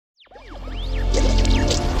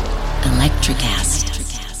NutraCast.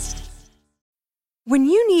 When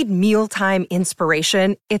you need mealtime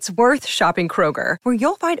inspiration, it's worth shopping Kroger, where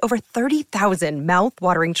you'll find over 30,000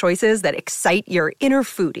 mouth-watering choices that excite your inner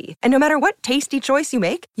foodie. And no matter what tasty choice you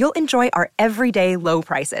make, you'll enjoy our everyday low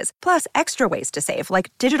prices, plus extra ways to save,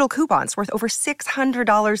 like digital coupons worth over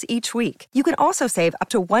 $600 each week. You can also save up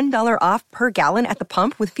to $1 off per gallon at the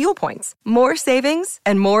pump with fuel points. More savings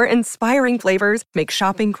and more inspiring flavors make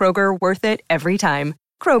shopping Kroger worth it every time.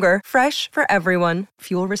 Kroger, fresh for everyone.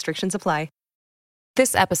 Fuel restrictions apply.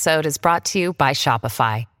 This episode is brought to you by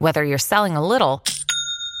Shopify. Whether you're selling a little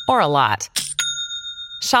or a lot,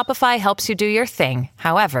 Shopify helps you do your thing,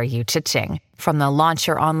 however you cha-ching. From the launch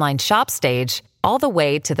your online shop stage, all the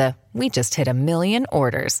way to the we just hit 1 million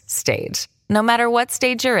orders stage. No matter what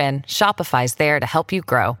stage you're in, Shopify's there to help you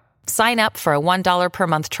grow. Sign up for a $1 per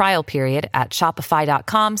month trial period at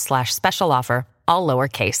shopify.com/special offer, all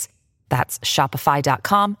lowercase. That's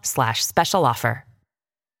shopify.com/special offer.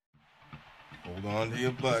 Hold on to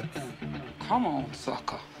your butt. Come on,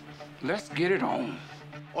 sucker. Let's get it on.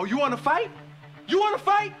 Oh, you want to fight? You want to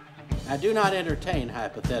fight? I do not entertain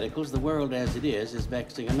hypotheticals. The world as it is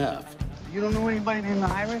vexing enough. You don't know anybody named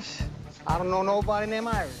Iris? I don't know nobody named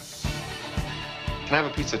Iris. Can I have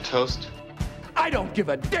a piece of toast? I don't give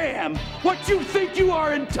a damn what you think you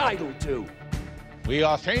are entitled to. We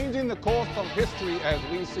are changing the course of history as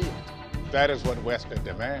we see it. That is what Western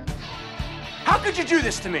demands. How could you do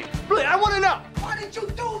this to me? Really, I want to know. Why did you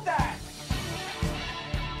do that?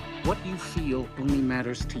 What you feel only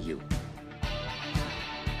matters to you.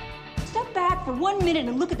 Step back for 1 minute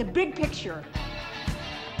and look at the big picture.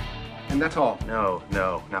 And that's all. No,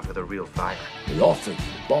 not for the real fire. We often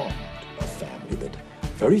bond a family that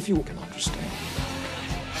very few can understand.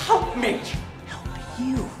 Help me. Help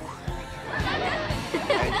you.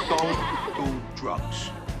 And don't do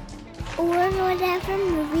drugs. Or Whatever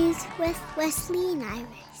Movies with Wesley and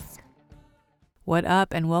Iris. What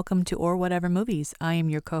up, and welcome to Or Whatever Movies. I am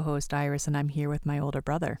your co-host, Iris, and I'm here with my older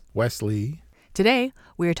brother, Wesley. Today,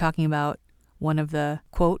 we are talking about one of the,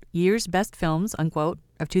 quote, year's best films, unquote,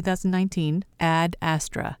 of 2019, Ad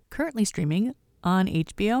Astra, currently streaming on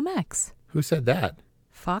HBO Max. Who said that?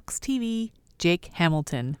 Fox TV, Jake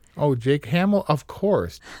Hamilton. Oh, Jake Hamill, of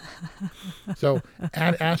course. So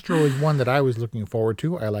Ad Astra is one that I was looking forward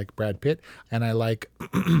to. I like Brad Pitt, and I like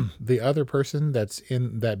the other person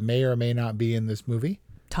that may or may not be in this movie.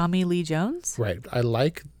 Tommy Lee Jones? Right. I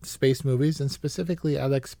like space movies, and specifically I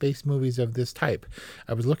like space movies of this type.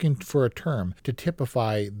 I was looking for a term to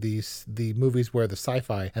typify the movies where the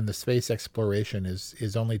sci-fi and the space exploration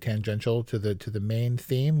is only tangential to the main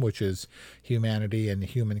theme, which is humanity and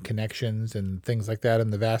human connections and things like that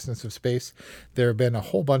in the vastness of space. There have been a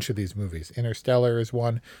whole bunch of these movies. Interstellar is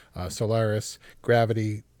one, Solaris,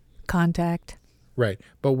 Gravity. Contact. Right.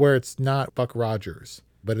 But where it's not Buck Rogers,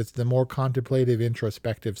 but it's the more contemplative,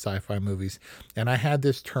 introspective sci-fi movies. And I had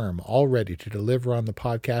this term all ready to deliver on the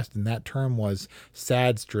podcast, and that term was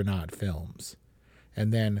sadstronaut films.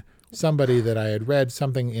 And then somebody that I had read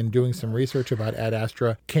something in doing some research about Ad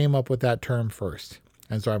Astra came up with that term first.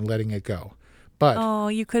 And so I'm letting it go. But oh,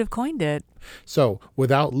 you could have coined it. So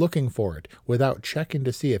without looking for it, without checking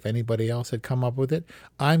to see if anybody else had come up with it,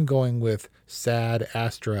 I'm going with Sad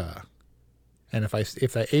Astra. And if I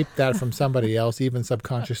ape that from somebody else, even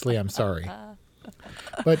subconsciously, I'm sorry.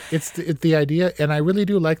 But it's the idea, and I really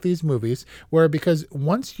do like these movies, because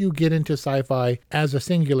once you get into sci-fi as a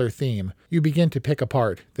singular theme, you begin to pick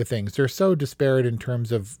apart the things. They're so disparate in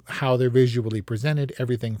terms of how they're visually presented,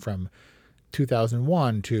 everything from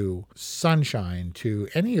 2001 to Sunshine to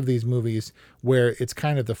any of these movies where it's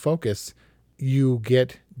kind of the focus. You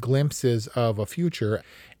get glimpses of a future,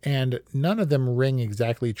 and none of them ring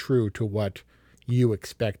exactly true to what you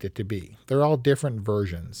expect it to be. They're all different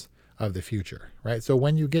versions of the future, right? So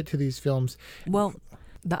when you get to these films... Well,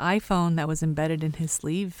 the iPhone that was embedded in his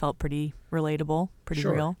sleeve felt pretty relatable, pretty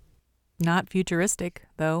sure. real. Not futuristic,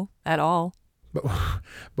 though, at all.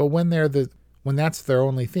 But when that's their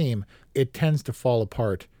only theme, it tends to fall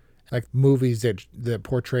apart. Like movies that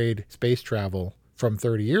portrayed space travel from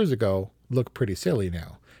 30 years ago look pretty silly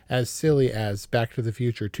now. As silly as Back to the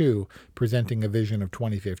Future 2 presenting a vision of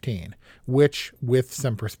 2015, which, with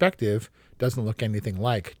some perspective, doesn't look anything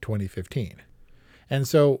like 2015. And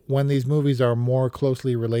so when these movies are more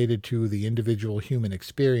closely related to the individual human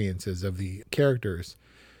experiences of the characters,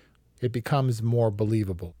 it becomes more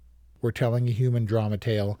believable. We're telling a human drama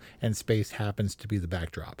tale, and space happens to be the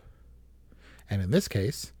backdrop. And in this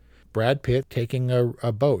case, Brad Pitt taking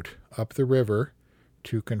a boat up the river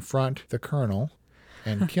to confront the colonel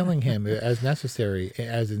and killing him as necessary,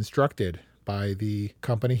 as instructed by the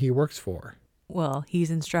company he works for. Well, he's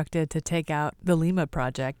instructed to take out the Lima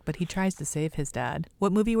Project, but he tries to save his dad.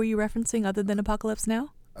 What movie were you referencing other than Apocalypse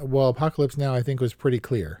Now? Well, Apocalypse Now, I think, was pretty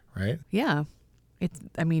clear, right? Yeah. It's,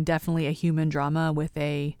 definitely a human drama with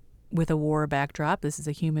a war backdrop. This is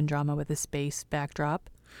a human drama with a space backdrop.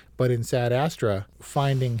 But in Sad Astra,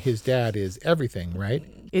 finding his dad is everything, right?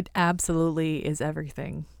 It absolutely is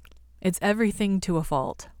everything. It's everything to a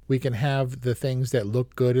fault. We can have the things that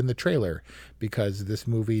look good in the trailer because this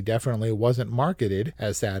movie definitely wasn't marketed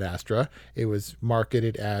as Sad Astra. It was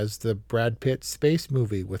marketed as the Brad Pitt space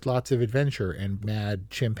movie with lots of adventure and mad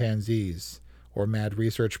chimpanzees or mad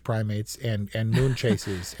research primates and moon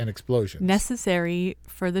chases and explosions. Necessary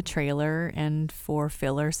for the trailer and for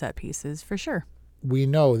filler set pieces, for sure. We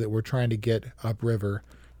know that we're trying to get upriver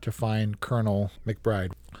to find Colonel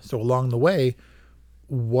McBride. So along the way,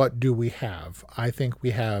 what do we have? I think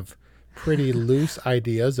we have pretty loose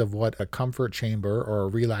ideas of what a comfort chamber or a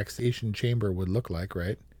relaxation chamber would look like,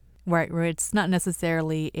 right? Right, where it's not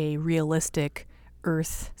necessarily a realistic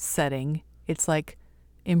Earth setting. It's like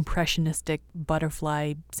impressionistic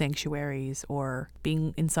butterfly sanctuaries or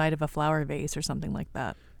being inside of a flower vase or something like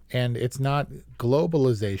that. And it's not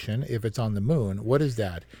globalization if it's on the moon. What is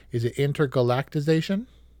that? Is it intergalactization?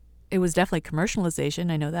 It was definitely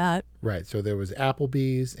commercialization, I know that. Right, so there was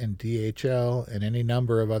Applebee's and DHL and any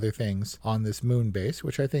number of other things on this moon base,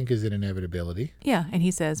 which I think is an inevitability. Yeah, and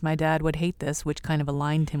he says, my dad would hate this, which kind of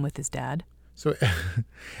aligned him with his dad. So,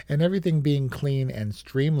 and everything being clean and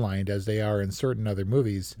streamlined as they are in certain other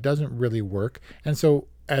movies doesn't really work. And so,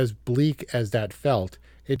 as bleak as that felt,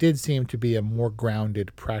 it did seem to be a more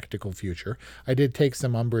grounded, practical future. I did take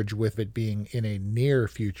some umbrage with it being in a near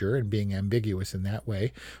future and being ambiguous in that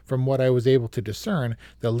way. From what I was able to discern,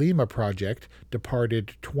 the Lima Project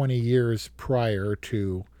departed 20 years prior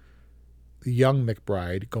to young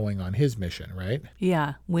McBride going on his mission, right?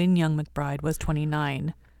 Yeah, when young McBride was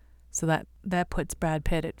 29. So that puts Brad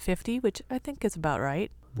Pitt at 50, which I think is about right.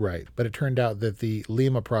 Right, but it turned out that the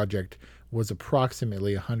Lima Project was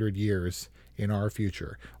approximately 100 years in our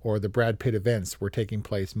future, or the Brad Pitt events were taking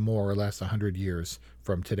place more or less 100 years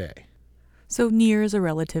from today. So near is a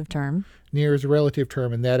relative term. Near is a relative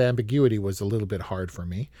term, and that ambiguity was a little bit hard for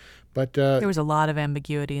me. But there was a lot of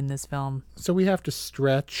ambiguity in this film. So we have to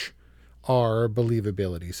stretch our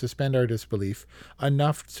believability, suspend our disbelief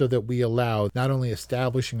enough so that we allow not only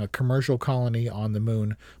establishing a commercial colony on the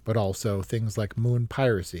moon, but also things like moon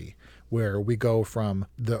piracy, where we go from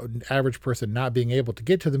the average person not being able to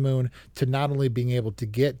get to the moon to not only being able to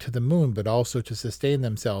get to the moon, but also to sustain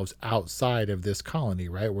themselves outside of this colony,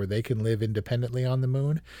 right? Where they can live independently on the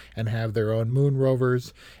moon and have their own moon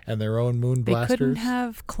rovers and their own moon blasters. They couldn't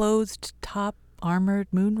have closed top armored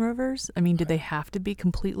moon rovers? I mean, did they have to be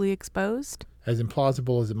completely exposed? As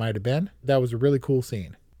implausible as it might have been, that was a really cool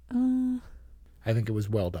scene. I think it was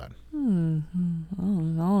well done. Oh,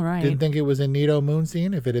 all right. Didn't think it was a neato moon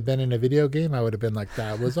scene. If it had been in a video game, I would have been like,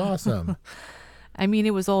 that was awesome. I mean,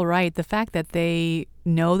 it was all right. The fact that they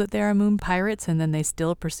know that there are moon pirates and then they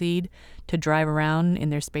still proceed to drive around in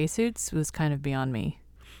their spacesuits was kind of beyond me.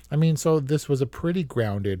 I mean, so this was a pretty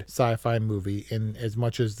grounded sci-fi movie in as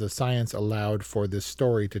much as the science allowed for this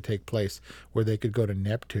story to take place where they could go to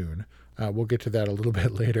Neptune. We'll get to that a little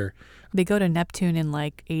bit later. They go to Neptune in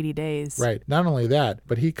like 80 days. Right. Not only that,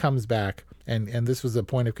 but he comes back, and this was a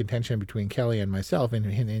point of contention between Kelly and myself, and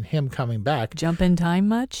in him coming back. Jump in time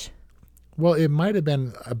much? Well, it might have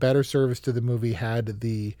been a better service to the movie had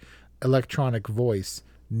the electronic voice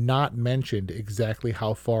not mentioned exactly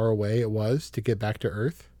how far away it was to get back to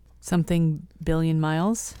Earth. Something billion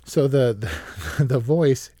miles? So the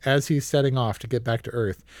voice, as he's setting off to get back to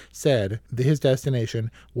Earth, said his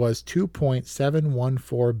destination was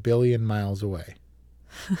 2.714 billion miles away.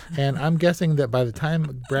 And I'm guessing that by the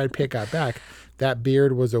time Brad Pitt got back, that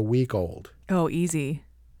beard was a week old. Oh, easy.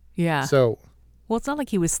 Yeah. So, well, it's not like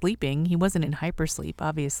he was sleeping. He wasn't in hypersleep,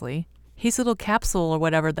 obviously. His little capsule or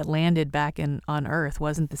whatever that landed back on Earth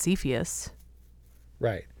wasn't the Cepheus.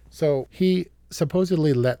 Right. So he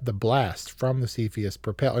supposedly let the blast from the Cepheus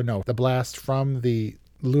the blast from the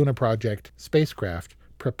Luna Project spacecraft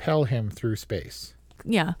propel him through space.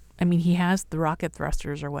 Yeah. I mean, he has the rocket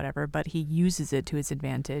thrusters or whatever, but he uses it to his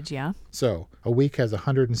advantage, yeah? So, a week has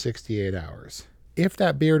 168 hours. If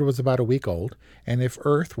that beard was about a week old, and if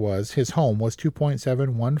Earth his home was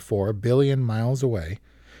 2.714 billion miles away,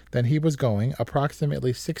 then he was going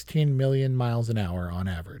approximately 16 million miles an hour on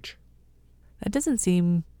average. That doesn't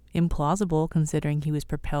seem implausible considering he was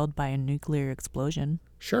propelled by a nuclear explosion.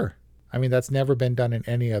 Sure. I mean, that's never been done in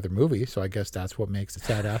any other movie, so I guess that's what makes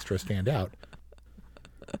Sad Astra stand out.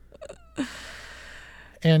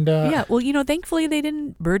 And yeah, well, thankfully they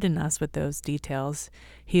didn't burden us with those details.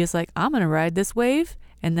 He was like, I'm going to ride this wave.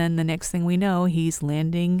 And then the next thing we know, he's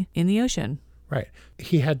landing in the ocean. Right.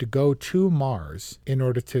 He had to go to Mars in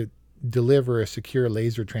order to deliver a secure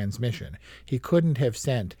laser transmission. He couldn't have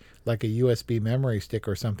sent like a USB memory stick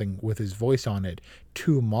or something with his voice on it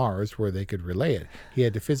to Mars where they could relay it. He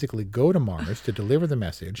had to physically go to Mars to deliver the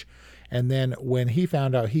message. And then when he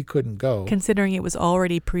found out he couldn't go... Considering it was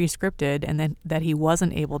already pre-scripted and then that he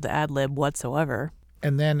wasn't able to ad-lib whatsoever.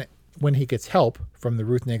 And then when he gets help from the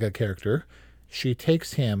Ruth Negga character, she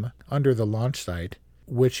takes him under the launch site,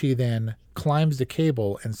 which he then climbs the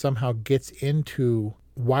cable and somehow gets into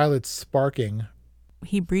while it's sparking.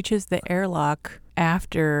 He breaches the airlock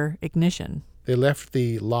after ignition. They left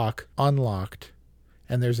the lock unlocked,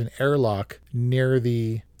 and there's an airlock near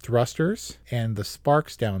the thrusters, and the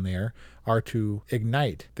sparks down there are to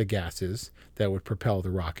ignite the gases that would propel the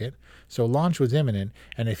rocket. So launch was imminent,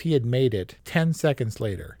 and if he had made it 10 seconds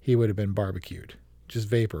later, he would have been barbecued, just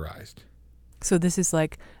vaporized. So this is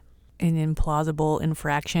like an implausible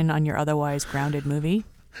infraction on your otherwise grounded movie?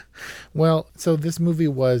 Well, so this movie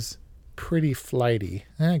was pretty flighty.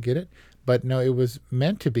 I get it. But no, it was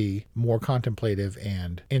meant to be more contemplative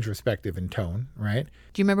and introspective in tone, right?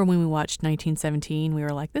 Do you remember when we watched 1917? We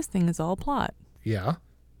were like, this thing is all plot. Yeah.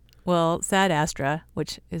 Well, Sad Astra,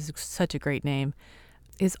 which is such a great name,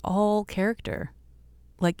 is all character.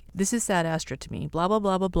 Like, this is Sad Astra to me. Blah, blah,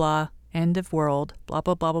 blah, blah, blah. End of world. Blah,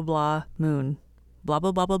 blah, blah, blah, blah. Moon. Blah,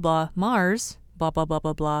 blah, blah, blah, blah. Mars. Blah, blah, blah,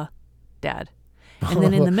 blah, blah. Dad. And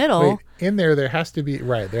then in the middle... Wait, in there has to be...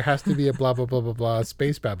 Right, there has to be a blah, blah, blah, blah, blah.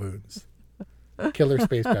 Space baboons. Killer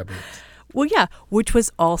space baboons. Well, yeah, which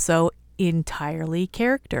was also entirely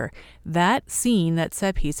character. That scene, that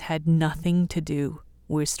set piece, had nothing to do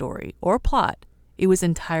with story or plot. It was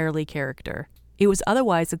entirely character. It was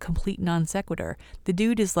otherwise a complete non sequitur. The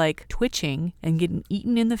dude is like twitching and getting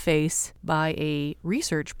eaten in the face by a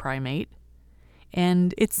research primate.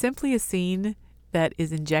 And it's simply a scene that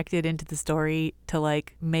is injected into the story to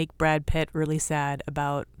like make Brad Pitt really sad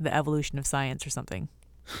about the evolution of science or something.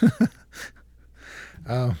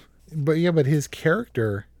 But his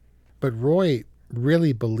character, but Roy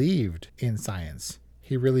really believed in science.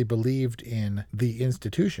 He really believed in the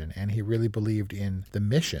institution, and he really believed in the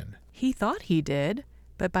mission. He thought he did,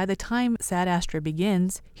 but by the time Sad Astra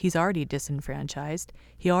begins, he's already disenfranchised.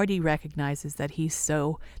 He already recognizes that he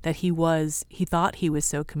thought he was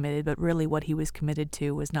so committed, but really what he was committed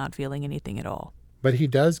to was not feeling anything at all. But he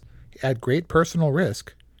does, at great personal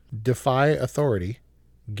risk, defy authority,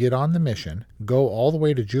 get on the mission, go all the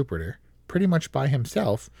way to Jupiter, pretty much by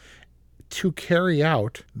himself, to carry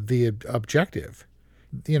out the objective.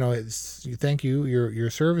 Thank you, your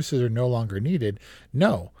services are no longer needed.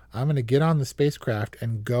 No, I'm going to get on the spacecraft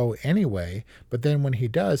and go anyway. But then when he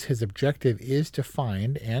does, his objective is to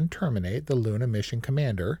find and terminate the Luna mission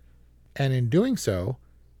commander, and in doing so,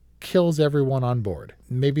 kills everyone on board,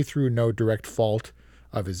 maybe through no direct fault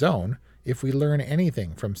of his own. If we learn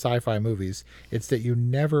anything from sci-fi movies, it's that you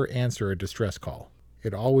never answer a distress call.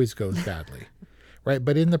 It always goes badly, right?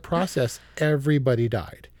 But in the process, everybody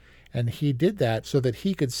died. And he did that so that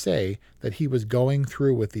he could say that he was going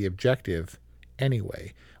through with the objective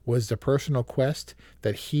anyway. Was the personal quest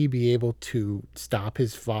that he be able to stop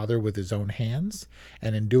his father with his own hands,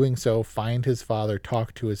 and in doing so, find his father,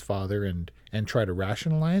 talk to his father, and try to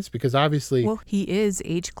rationalize? Because obviously... Well, he is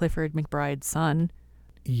H. Clifford McBride's son.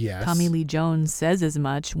 Yes. Tommy Lee Jones says as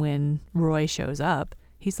much when Roy shows up.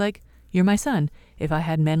 He's like, you're my son. If I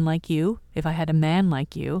had men like you, if I had a man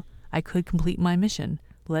like you, I could complete my mission.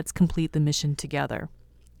 Let's complete the mission together.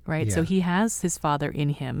 Right? Yeah. So he has his father in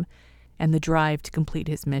him and the drive to complete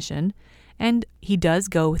his mission. And he does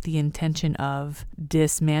go with the intention of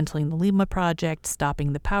dismantling the Lima project,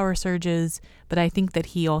 stopping the power surges. But I think that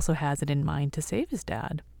he also has it in mind to save his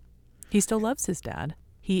dad. He still loves his dad.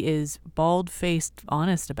 He is bald-faced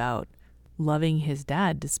honest about loving his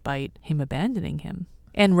dad despite him abandoning him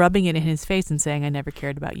and rubbing it in his face and saying, I never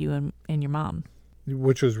cared about you and your mom.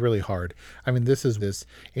 Which was really hard. I mean, this is this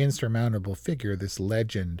insurmountable figure, this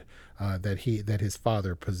legend that his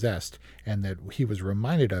father possessed, and that he was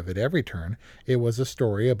reminded of at every turn. It was a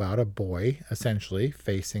story about a boy essentially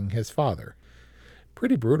facing his father.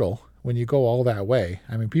 Pretty brutal when you go all that way.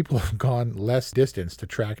 I mean, people have gone less distance to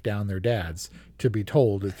track down their dads to be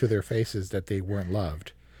told to their faces that they weren't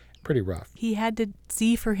loved. Pretty rough. He had to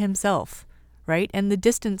see for himself, right? And the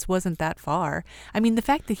distance wasn't that far. I mean, the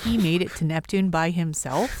fact that he made it to Neptune by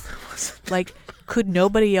himself, like Could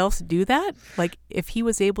nobody else do that? Like, if he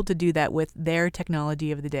was able to do that with their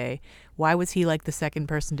technology of the day, why was he like the second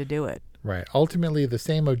person to do it? Right. Ultimately, the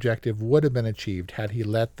same objective would have been achieved had he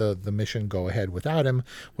let the mission go ahead without him,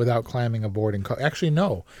 without climbing aboard and actually,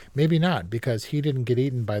 no, maybe not, because he didn't get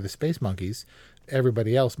eaten by the space monkeys.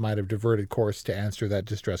 Everybody else might have diverted course to answer that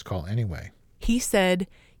distress call anyway. He said,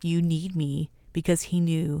 "You need me," because he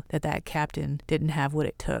knew that captain didn't have what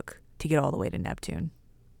it took to get all the way to Neptune.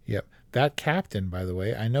 Yep. That captain, by the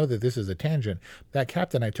way, I know that this is a tangent. That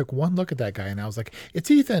captain, I took one look at that guy and I was like,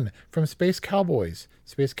 it's Ethan from Space Cowboys.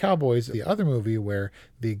 Space Cowboys, the other movie where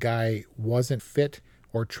the guy wasn't fit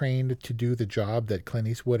or trained to do the job that Clint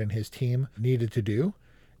Eastwood and his team needed to do.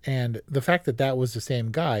 And the fact that that was the same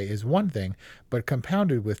guy is one thing, but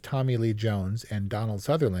compounded with Tommy Lee Jones and Donald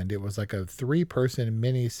Sutherland, it was like a 3-person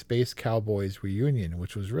mini Space Cowboys reunion,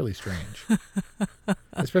 which was really strange.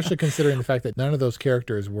 Especially considering the fact that none of those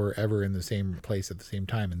characters were ever in the same place at the same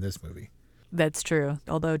time in this movie. That's true.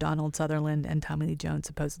 Although Donald Sutherland and Tommy Lee Jones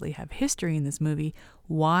supposedly have history in this movie,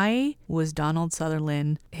 why was Donald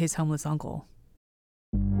Sutherland his homeless uncle?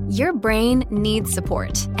 Your brain needs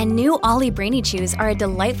support, and new Ollie Brainy Chews are a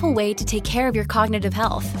delightful way to take care of your cognitive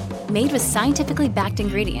health. Made with scientifically backed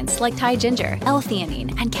ingredients like Thai ginger,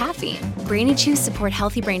 L-theanine, and caffeine, Brainy Chews support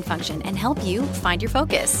healthy brain function and help you find your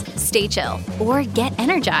focus, stay chill, or get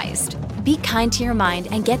energized. Be kind to your mind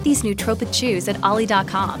and get these nootropic chews at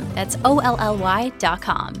ollie.com. That's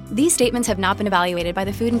OLLY.com. These statements have not been evaluated by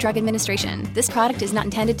the Food and Drug Administration. This product is not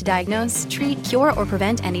intended to diagnose, treat, cure, or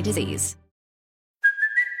prevent any disease.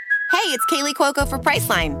 Hey, it's Kaylee Cuoco for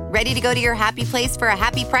Priceline. Ready to go to your happy place for a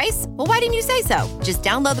happy price? Well, why didn't you say so? Just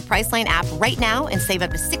download the Priceline app right now and save up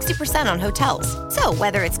to 60% on hotels. So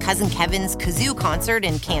whether it's Cousin Kevin's Kazoo Concert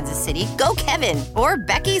in Kansas City, go Kevin, or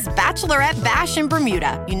Becky's Bachelorette Bash in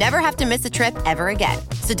Bermuda, you never have to miss a trip ever again.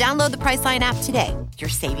 So download the Priceline app today. Your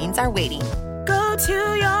savings are waiting. Go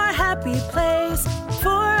to your happy place for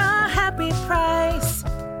a happy price.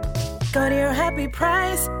 Go to your happy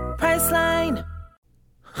price, Priceline.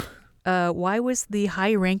 Why was the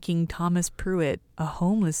high-ranking Thomas Pruitt a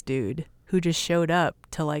homeless dude who just showed up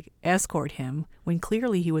to, like, escort him when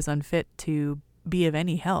clearly he was unfit to be of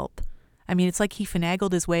any help? I mean, it's like he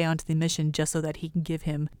finagled his way onto the mission just so that he can give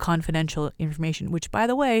him confidential information, which, by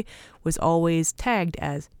the way, was always tagged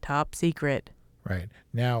as top secret. Right.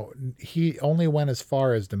 Now, he only went as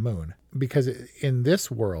far as the moon because in this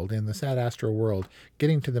world, in the Sad Astra world,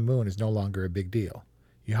 getting to the moon is no longer a big deal.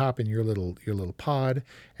 You hop in your little pod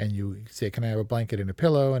and you say, can I have a blanket and a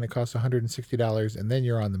pillow? And it costs $160 and then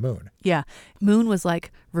you're on the moon. Yeah. Moon was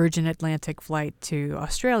like Virgin Atlantic flight to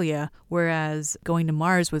Australia, whereas going to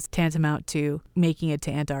Mars was tantamount to making it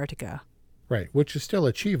to Antarctica. Right, which is still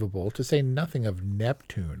achievable, to say nothing of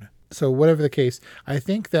Neptune. So whatever the case, I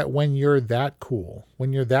think that when you're that cool,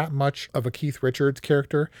 when you're that much of a Keith Richards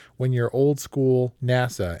character, when you're old school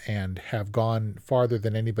NASA and have gone farther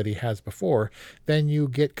than anybody has before, then you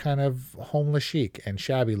get kind of homeless chic and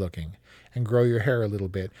shabby looking and grow your hair a little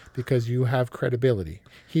bit because you have credibility.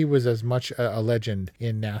 He was as much a legend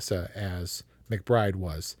in NASA as McBride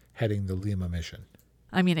was heading the Lima mission.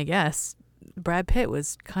 I mean, I guess Brad Pitt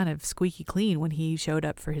was kind of squeaky clean when he showed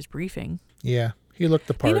up for his briefing. Yeah. He looked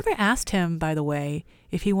the part. They never asked him, by the way,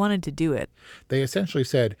 if he wanted to do it. They essentially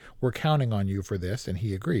said, we're counting on you for this, and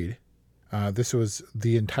he agreed. This was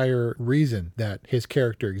the entire reason that his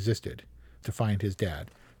character existed, to find his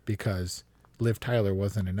dad, because Liv Tyler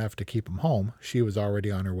wasn't enough to keep him home. She was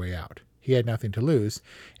already on her way out. He had nothing to lose,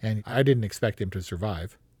 and I didn't expect him to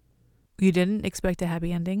survive. You didn't expect a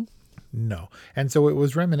happy ending? No. And so it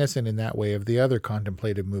was reminiscent in that way of the other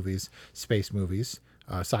contemplative movies, space movies,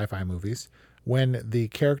 sci-fi movies. When the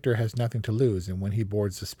character has nothing to lose and when he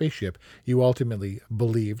boards the spaceship, you ultimately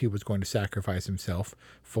believe he was going to sacrifice himself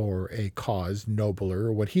for a cause nobler,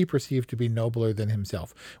 or what he perceived to be nobler than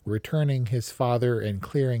himself, returning his father and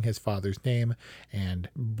clearing his father's name and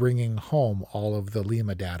bringing home all of the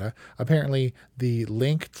Lima data. Apparently, the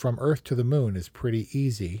link from Earth to the moon is pretty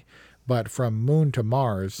easy. But from Moon to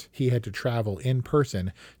Mars, he had to travel in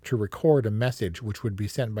person to record a message which would be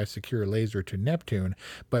sent by secure laser to Neptune.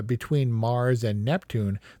 But between Mars and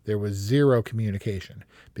Neptune, there was zero communication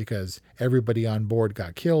because everybody on board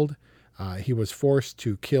got killed. He was forced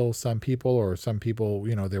to kill some people, or some people,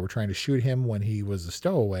 they were trying to shoot him when he was a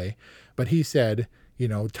stowaway. But he said,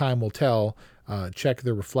 time will tell. Check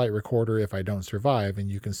the flight recorder if I don't survive, and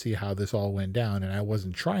you can see how this all went down. And I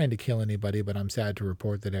wasn't trying to kill anybody, but I'm sad to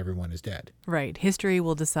report that everyone is dead. Right. History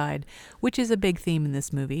will decide, which is a big theme in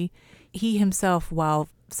this movie. He himself, while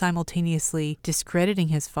simultaneously discrediting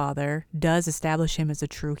his father does establish him as a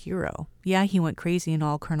true hero. Yeah, he went crazy and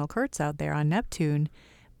all Colonel Kurtz out there on Neptune,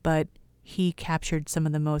 but he captured some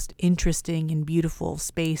of the most interesting and beautiful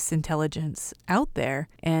space intelligence out there,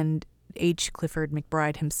 and H. Clifford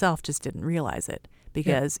McBride himself just didn't realize it,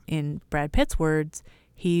 because in Brad Pitt's words,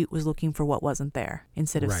 he was looking for what wasn't there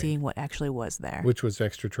instead of seeing what actually was there. Which was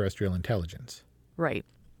extraterrestrial intelligence. Right.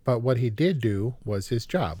 But what he did do was his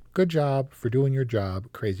job. Good job for doing your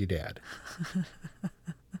job, crazy dad.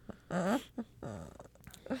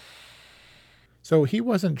 So he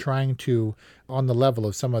wasn't trying to, on the level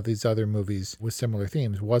of some of these other movies with similar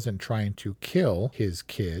themes, wasn't trying to kill his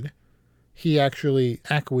kid. He actually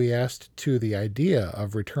acquiesced to the idea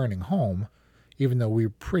of returning home, even though we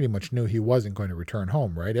pretty much knew he wasn't going to return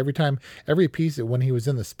home, right? Every piece when he was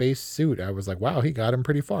in the space suit, I was like, wow, he got him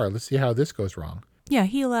pretty far. Let's see how this goes wrong. Yeah,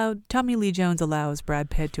 Tommy Lee Jones allows Brad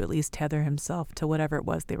Pitt to at least tether himself to whatever it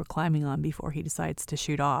was they were climbing on before he decides to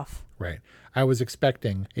shoot off. Right. I was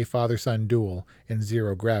expecting a father-son duel in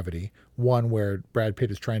Zero Gravity, one where Brad Pitt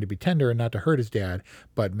is trying to be tender and not to hurt his dad,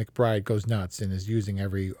 but McBride goes nuts and is using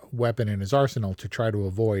every weapon in his arsenal to try to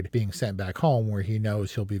avoid being sent back home, where he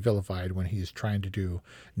knows he'll be vilified when he's trying to do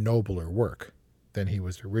nobler work than he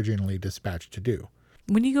was originally dispatched to do.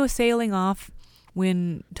 When you go sailing off,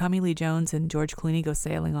 when Tommy Lee Jones and George Clooney go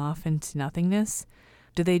sailing off into nothingness,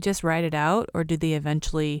 do they just ride it out, or do they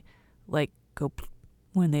eventually go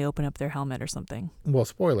when they open up their helmet or something? Well,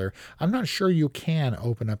 spoiler, I'm not sure you can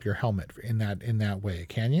open up your helmet in that way,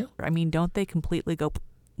 can you? I mean, don't they completely go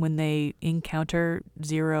when they encounter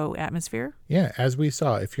zero atmosphere? Yeah, as we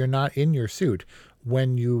saw, if you're not in your suit,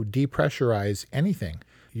 when you depressurize anything,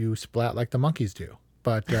 you splat like the monkeys do.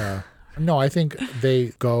 But no, I think they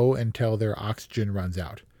go until their oxygen runs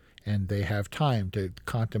out, and they have time to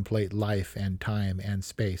contemplate life and time and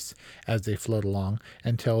space as they float along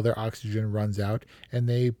until their oxygen runs out, and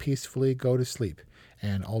they peacefully go to sleep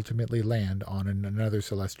and ultimately land on another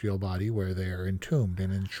celestial body where they are entombed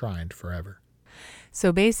and enshrined forever.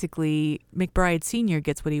 So basically, McBride Sr.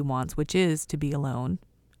 gets what he wants, which is to be alone.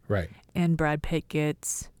 Right. And Brad Pitt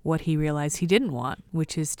gets what he realized he didn't want,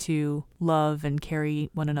 which is to love and carry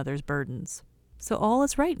one another's burdens. So all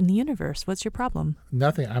is right in the universe. What's your problem?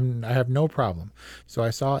 Nothing. I have no problem. So I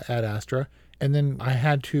saw Ad Astra, and then I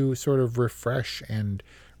had to sort of refresh and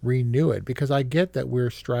renew it, because I get that we're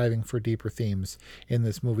striving for deeper themes in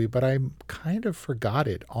this movie, but I kind of forgot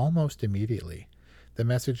it almost immediately. The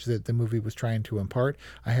message that the movie was trying to impart,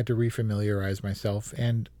 I had to refamiliarize myself,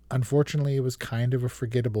 and unfortunately, it was kind of a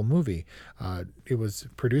forgettable movie. It was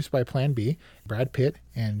produced by Plan B, Brad Pitt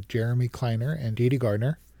and Jeremy Kleiner and Dede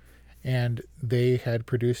Gardner, and they had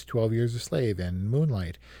produced 12 Years a Slave and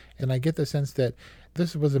Moonlight. And I get the sense that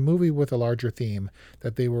this was a movie with a larger theme,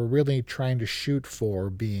 that they were really trying to shoot for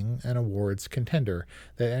being an awards contender,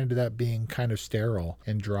 that ended up being kind of sterile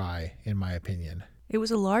and dry, in my opinion. It was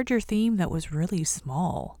a larger theme that was really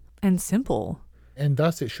small and simple. And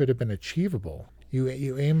thus it should have been achievable.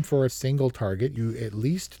 You aim for a single target, you at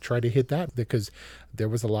least try to hit that, because there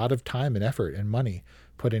was a lot of time and effort and money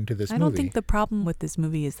put into this movie. I don't think the problem with this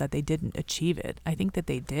movie is that they didn't achieve it. I think that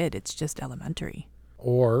they did. It's just elementary.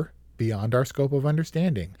 Or beyond our scope of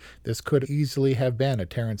understanding. This could easily have been a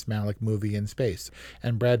Terrence Malick movie in space.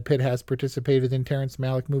 And Brad Pitt has participated in Terrence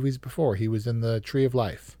Malick movies before. He was in The Tree of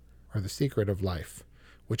Life, or The Secret of Life,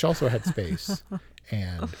 which also had space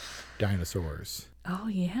and dinosaurs. Oh,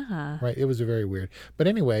 yeah. Right. It was a very weird. But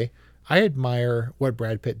anyway, I admire what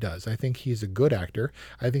Brad Pitt does. I think he's a good actor.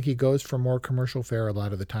 I think he goes for more commercial fare a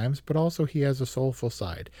lot of the times, but also he has a soulful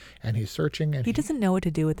side, and he's searching. And he doesn't know what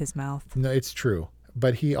to do with his mouth. No, it's true.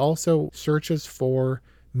 But he also searches for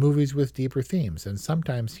movies with deeper themes, and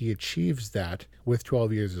sometimes he achieves that with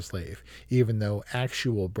 12 Years a Slave, even though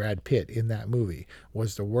actual Brad Pitt in that movie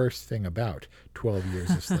was the worst thing about 12 Years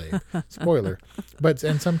a Slave. Spoiler.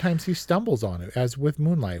 And sometimes he stumbles on it, as with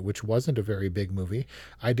Moonlight, which wasn't a very big movie.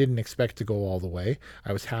 I didn't expect to go all the way.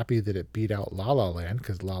 I was happy that it beat out La La Land,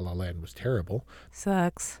 because La La Land was terrible.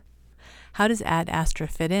 Sucks. How does Ad Astra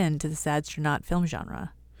fit into the Sadstronaut film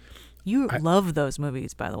genre? You love those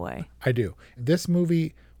movies, by the way. I do. This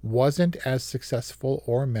movie wasn't as successful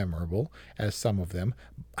or memorable as some of them.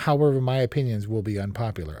 However, my opinions will be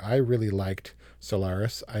unpopular. I really liked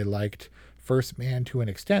Solaris. I liked First Man to an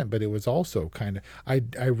extent, but it was also kind of...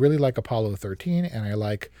 I really like Apollo 13, and I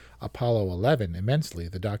like Apollo 11 immensely,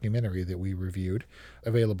 the documentary that we reviewed,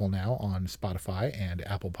 available now on Spotify and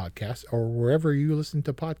Apple Podcasts, or wherever you listen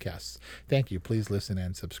to podcasts. Thank you. Please listen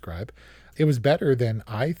and subscribe. It was better than,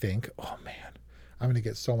 I think... Oh, man. I'm going to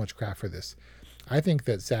get so much crap for this. I think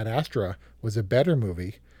that Sad Astra was a better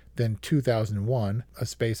movie than 2001, A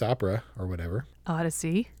Space Opera or whatever.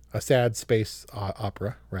 Odyssey. A sad space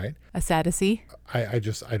opera, right? A Sadassy. I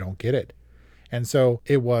don't get it. And so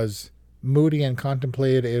it was moody and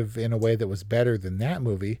contemplative in a way that was better than that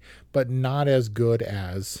movie, but not as good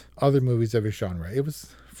as other movies of his genre. It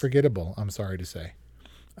was forgettable, I'm sorry to say.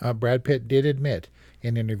 Brad Pitt did admit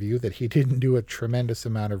in an interview that he didn't do a tremendous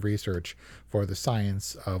amount of research for the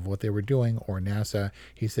science of what they were doing or NASA.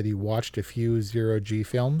 He said he watched a few zero-G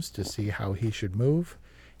films to see how he should move,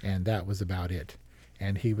 and that was about it.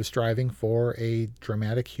 And he was striving for a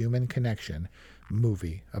dramatic human connection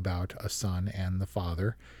movie about a son and the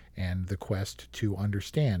father and the quest to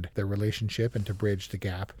understand their relationship and to bridge the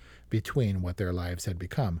gap between what their lives had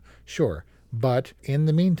become. Sure, but in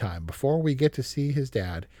the meantime, before we get to see his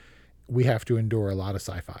dad, we have to endure a lot of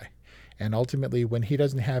sci-fi. And ultimately, when he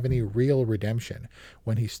doesn't have any real redemption,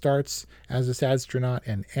 when he starts as a sadastronaut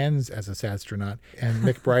and ends as a sadastronaut, and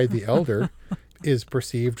McBride the Elder is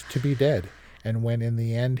perceived to be dead, and when in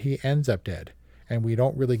the end he ends up dead, and we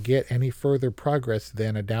don't really get any further progress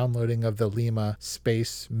than a downloading of the Lima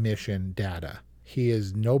space mission data. He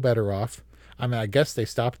is no better off. I mean, I guess they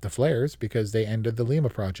stopped the flares because they ended the Lima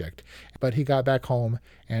project, but he got back home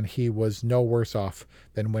and he was no worse off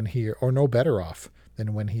than or no better off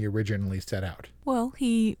than when he originally set out. Well,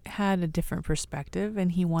 he had a different perspective,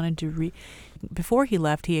 and he wanted to before he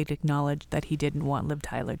left, he had acknowledged that he didn't want Liv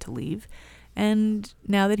Tyler to leave. And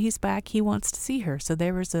now that he's back, he wants to see her. So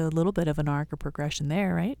there was a little bit of an arc or progression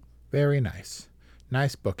there, right? Very nice.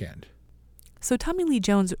 Nice bookend. So Tommy Lee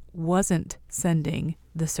Jones wasn't sending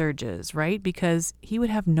the surges, right? Because he would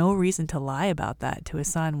have no reason to lie about that to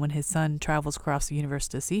his son when his son travels across the universe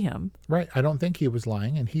to see him. Right. I don't think he was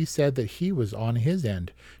lying. And he said that he was on his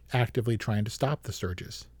end actively trying to stop the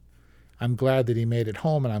surges. I'm glad that he made it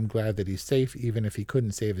home, and I'm glad that he's safe, even if he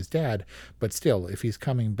couldn't save his dad. But still, if he's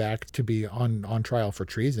coming back to be on trial for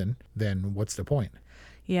treason, then what's the point?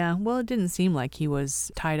 Yeah, well, it didn't seem like he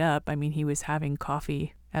was tied up. I mean, he was having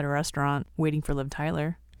coffee at a restaurant waiting for Liv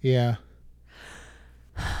Tyler. Yeah.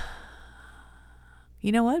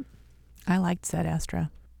 You know what? I liked Sad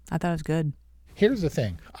Astra. I thought it was good. Here's the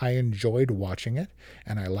thing. I enjoyed watching it,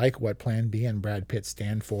 and I like what Plan B and Brad Pitt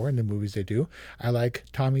stand for in the movies they do. I like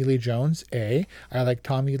Tommy Lee Jones, A. I like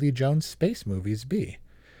Tommy Lee Jones space movies, B.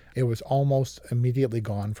 It was almost immediately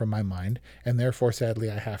gone from my mind, and therefore, sadly,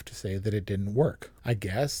 I have to say that it didn't work. I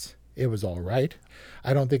guess it was all right.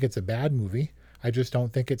 I don't think it's a bad movie. I just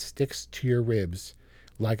don't think it sticks to your ribs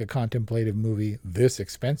like a contemplative movie this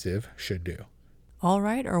expensive should do. All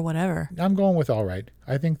right or whatever? I'm going with all right.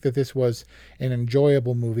 I think that this was an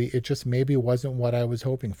enjoyable movie. It just maybe wasn't what I was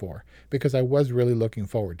hoping for, because I was really looking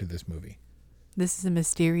forward to this movie. This is a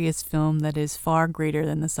mysterious film that is far greater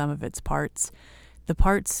than the sum of its parts. The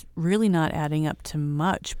parts really not adding up to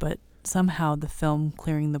much, but somehow the film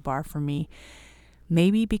clearing the bar for me.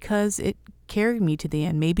 Maybe because it carried me to the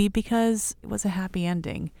end. Maybe because it was a happy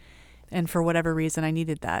ending. And for whatever reason, I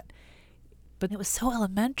needed that. But it was so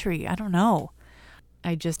elementary. I don't know.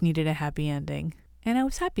 I just needed a happy ending, and I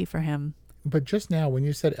was happy for him. But just now, when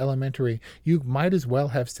you said elementary, you might as well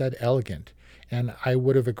have said elegant, and I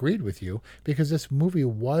would have agreed with you, because this movie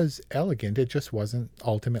was elegant. It just wasn't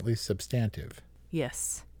ultimately substantive.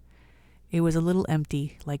 Yes. It was a little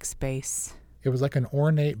empty, like space. It was like an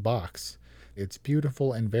ornate box. It's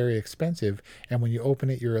beautiful and very expensive, and when you open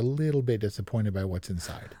it, you're a little bit disappointed by what's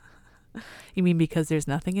inside. You mean because there's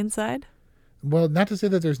nothing inside? Well, not to say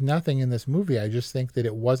that there's nothing in this movie. I just think that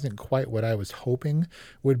it wasn't quite what I was hoping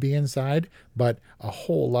would be inside, but a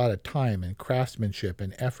whole lot of time and craftsmanship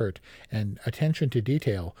and effort and attention to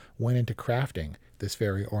detail went into crafting this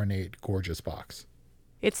very ornate, gorgeous box.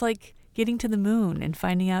 It's like getting to the moon and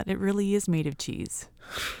finding out it really is made of cheese.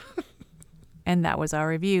 And that was our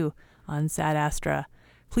review on Sad Astra.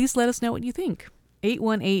 Please let us know what you think.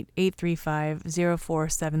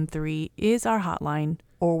 818-835-0473 is our hotline,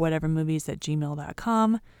 or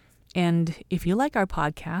whatevermovies@gmail.com. And if you like our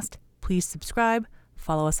podcast, please subscribe,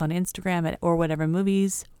 follow us on Instagram at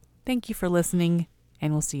orwhatevermovies. Thank you for listening,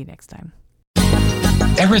 and we'll see you next time.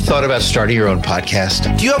 Ever thought about starting your own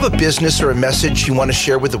podcast? Do you have a business or a message you want to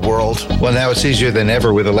share with the world? Well, now it's easier than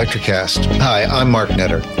ever with Electrocast. Hi, I'm Mark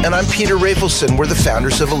Netter. And I'm Peter Rafelson. We're the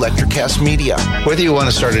founders of Electrocast Media. Whether you want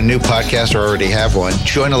to start a new podcast or already have one,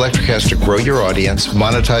 join Electrocast to grow your audience,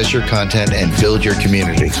 monetize your content, and build your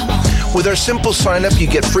community. With our simple sign-up, you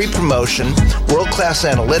get free promotion, world-class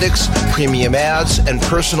analytics, premium ads, and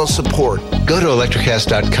personal support. Go to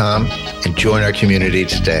electrocast.com and join our community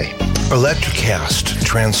today. Electrocast.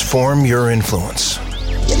 Transform your influence.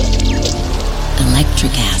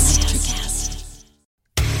 Electrocast.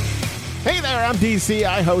 Hey there, I'm DC.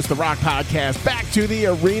 I host the rock podcast, Back to the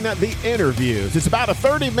Arena, The Interviews. It's about a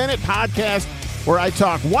 30-minute podcast where I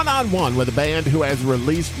talk one-on-one with a band who has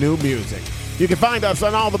released new music. You can find us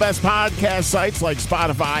on all the best podcast sites like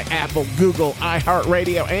Spotify, Apple, Google,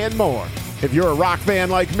 iHeartRadio, and more. If you're a rock fan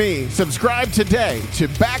like me, subscribe today to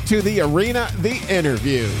Back to the Arena, The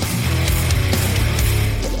Interviews.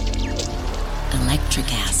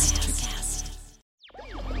 Electricast.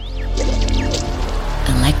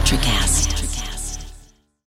 Electricast.